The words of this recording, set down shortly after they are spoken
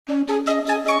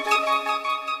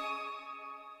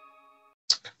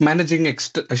Managing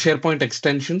SharePoint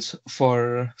extensions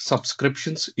for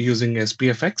subscriptions using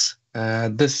SPFx.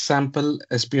 This sample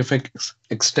SPFx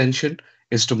extension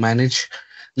is to manage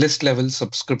list level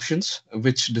subscriptions,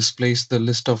 which displays the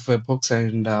list of webhooks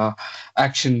and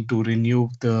action to renew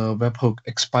the webhook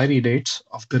expiry dates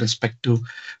of the respective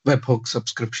webhook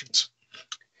subscriptions.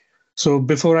 So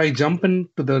before I jump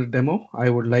into the demo, I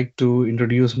would like to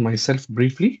introduce myself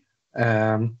briefly.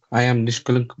 I am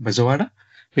Nishkalank Bezawada.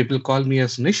 People call me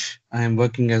as Nish. I am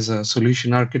working as a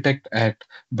solution architect at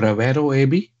Bravero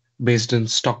AB, based in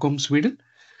Stockholm, Sweden.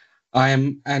 I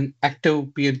am an active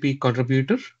PNP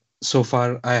contributor. So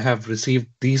far, I have received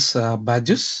these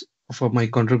badges for my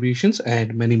contributions,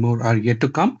 and many more are yet to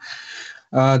come.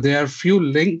 There are few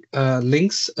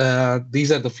links.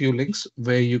 These are the few links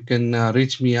where you can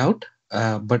reach me out,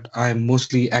 but I'm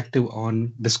mostly active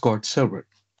on Discord server.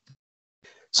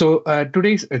 So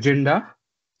today's agenda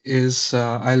is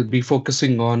I'll be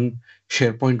focusing on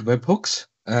SharePoint webhooks,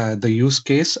 the use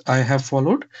case I have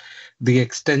followed, the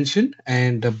extension,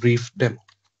 and a brief demo.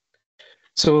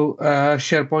 So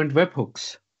SharePoint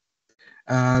webhooks.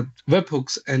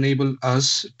 Webhooks enable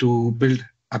us to build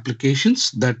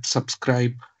applications that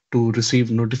subscribe to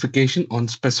receive notification on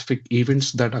specific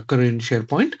events that occur in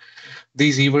SharePoint.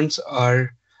 These events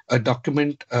are a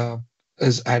document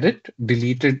is added,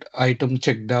 deleted, item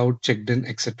checked out, checked in,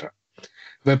 etc.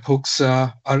 Webhooks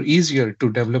are easier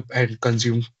to develop and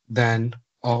consume than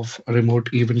of remote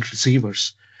event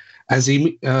receivers. As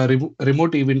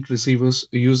remote event receivers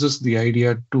uses the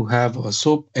idea to have a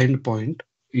SOAP endpoint,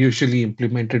 usually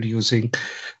implemented using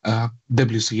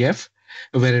WCF,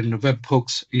 wherein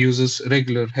webhooks uses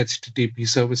regular HTTP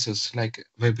services like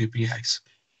web APIs.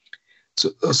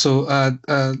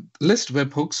 List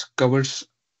webhooks covers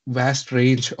vast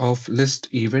range of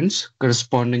list events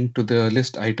corresponding to the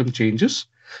list item changes.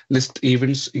 List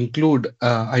events include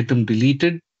item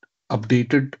deleted,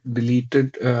 updated,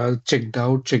 deleted, checked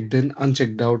out, checked in,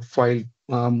 unchecked out, file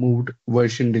moved,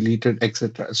 version deleted,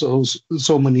 etc.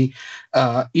 So many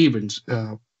events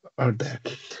are there.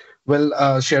 Well,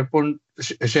 SharePoint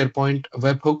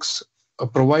webhooks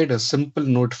provide a simple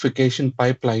notification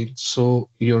pipeline so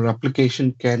your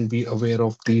application can be aware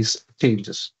of these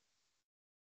changes.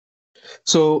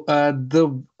 So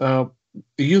the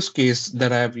use case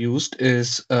that I have used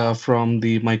is from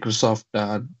the Microsoft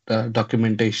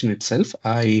documentation itself.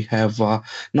 I have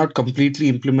not completely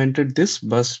implemented this,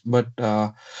 but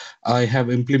I have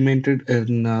implemented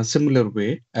in a similar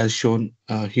way as shown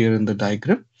here in the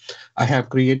diagram. I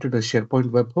have created a SharePoint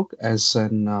webhook as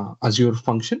an Azure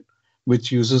function,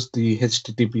 which uses the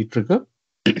HTTP trigger.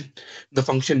 The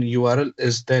function URL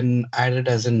is then added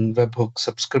as a webhook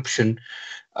subscription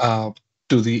to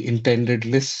the intended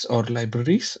lists or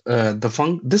libraries.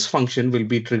 This function will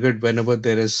be triggered whenever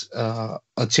there is a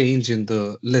change in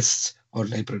the lists or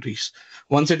libraries.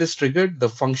 Once it is triggered, the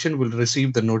function will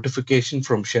receive the notification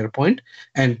from SharePoint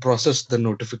and process the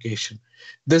notification.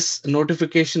 This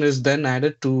notification is then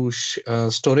added to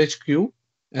storage queue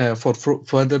for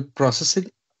further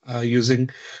processing using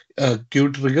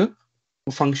queue trigger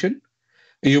function.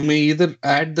 You may either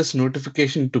add this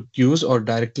notification to queues or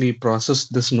directly process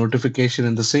this notification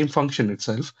in the same function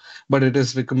itself, but it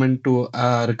is recommended to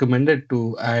add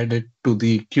it to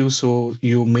the queue so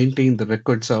you maintain the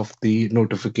records of the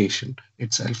notification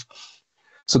itself.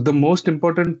 So the most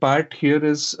important part here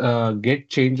is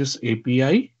get changes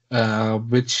API,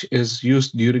 which is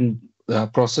used during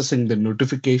processing the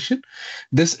notification.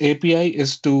 This API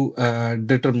is to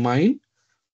determine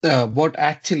what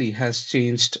actually has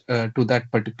changed to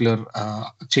that particular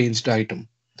changed item.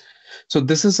 So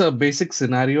this is a basic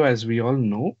scenario, as we all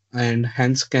know, and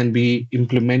hence can be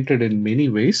implemented in many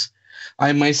ways.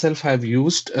 I myself have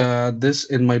used this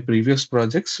in my previous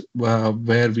projects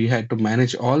where we had to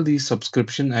manage all these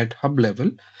subscription at hub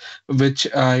level,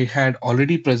 which I had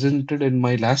already presented in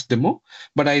my last demo,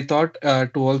 but I thought to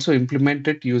also implement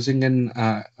it using an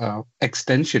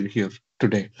extension here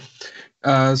today.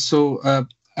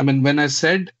 When I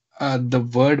said the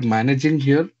word managing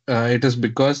here, it is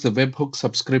because the webhook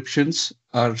subscriptions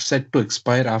are set to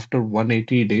expire after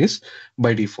 180 days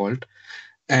by default.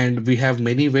 And we have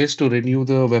many ways to renew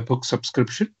the webhook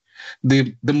subscription.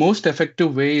 The most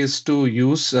effective way is to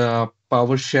use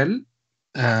PowerShell.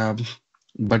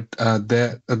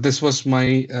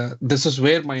 This is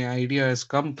where my idea has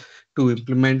come to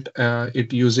implement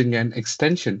it using an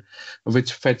extension,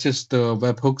 which fetches the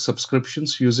webhook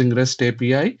subscriptions using REST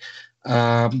API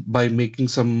by making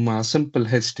some simple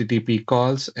HTTP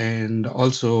calls, and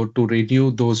also to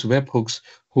renew those webhooks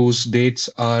whose dates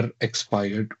are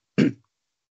expired.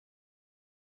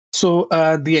 So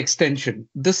the extension,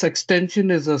 this extension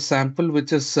is a sample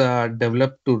which is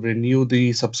developed to renew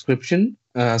the subscription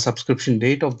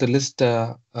date of the list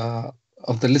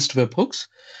webhooks.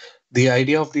 The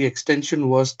idea of the extension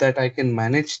was that I can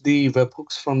manage the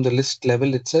webhooks from the list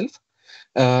level itself.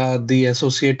 The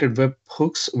associated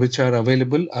webhooks which are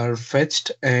available are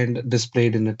fetched and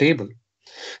displayed in a table.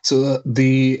 So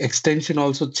the extension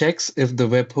also checks if the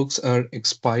webhooks are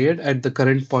expired at the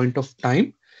current point of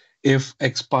time. If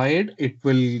expired, it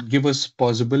will give us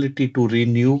possibility to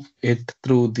renew it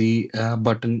through the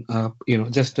button,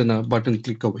 just in a button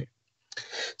click away.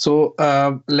 So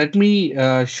let me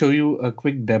show you a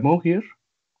quick demo here.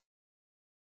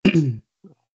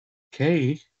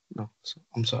 Okay. No,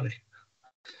 I'm sorry.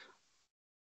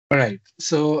 All right.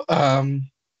 So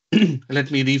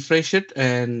let me refresh it,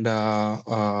 and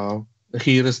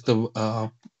here is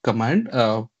the command.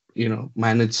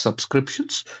 Manage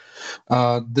subscriptions.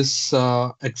 This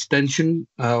extension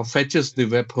fetches the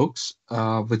webhooks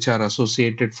which are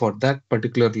associated for that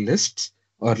particular lists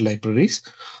or libraries.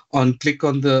 On the click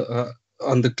on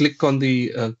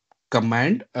the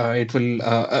command, it will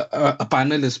a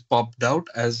panel is popped out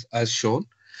as shown.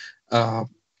 Uh,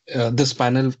 this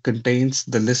panel contains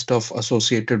the list of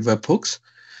associated webhooks.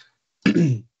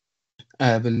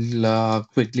 I will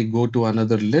quickly go to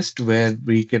another list where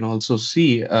we can also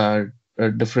see a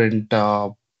different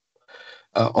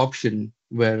option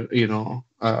where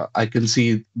I can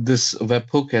see this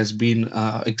webhook has been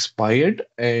expired,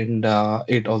 and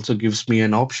it also gives me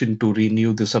an option to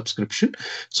renew the subscription.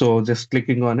 So just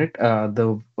clicking on it,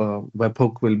 the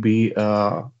webhook will be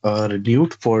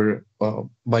renewed for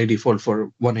by default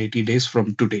for 180 days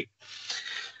from today.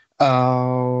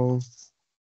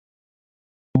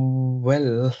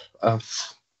 Well,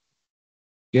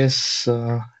 yes,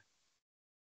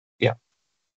 yeah.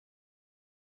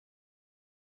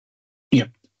 Yep.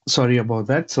 Sorry about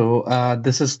that. So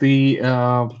this is the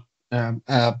um,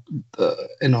 uh,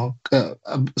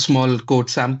 a small code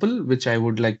sample which I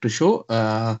would like to show.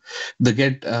 The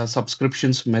get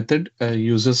subscriptions method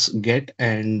uses get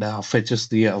and fetches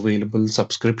the available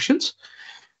subscriptions.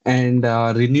 And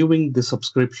renewing the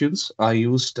subscriptions, I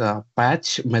used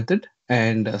patch method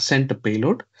and sent a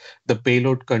payload. The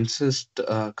payload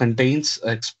contains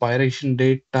expiration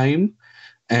date, time,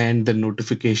 and the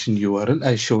notification URL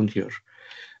as shown here.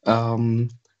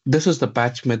 This is the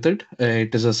patch method.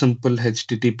 It is a simple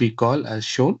HTTP call as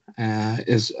shown, and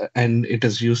it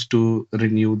is used to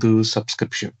renew the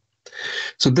subscription.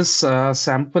 So this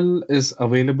sample is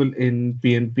available in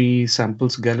PNP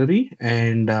samples gallery,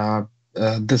 and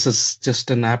this is just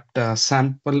an apt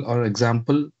sample or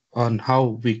example on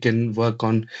how we can work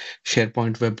on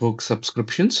SharePoint webhook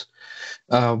subscriptions,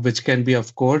 which can be,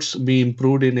 of course, be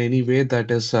improved in any way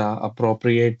that is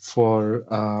appropriate for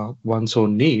one's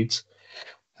own needs.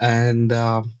 And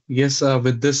yes,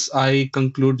 with this, I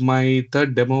conclude my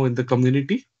third demo in the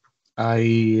community.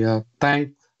 I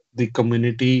thank the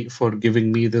community for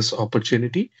giving me this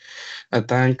opportunity. I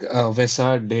thank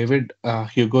Vesa, David.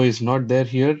 Hugo is not there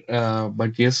here,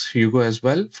 but yes, Hugo as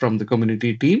well from the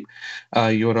community team.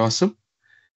 You're awesome.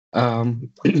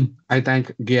 I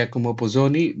thank Giacomo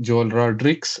Pozzoni, Joel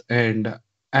Rodriguez, and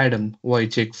Adam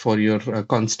Wojcik for your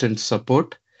constant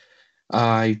support.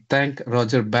 I thank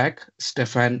Roger Back,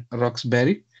 Stefan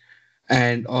Roxbury,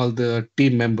 and all the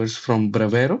team members from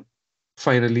Bravero.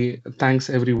 Finally, thanks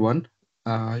everyone.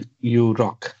 You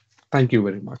rock. Thank you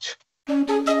very much.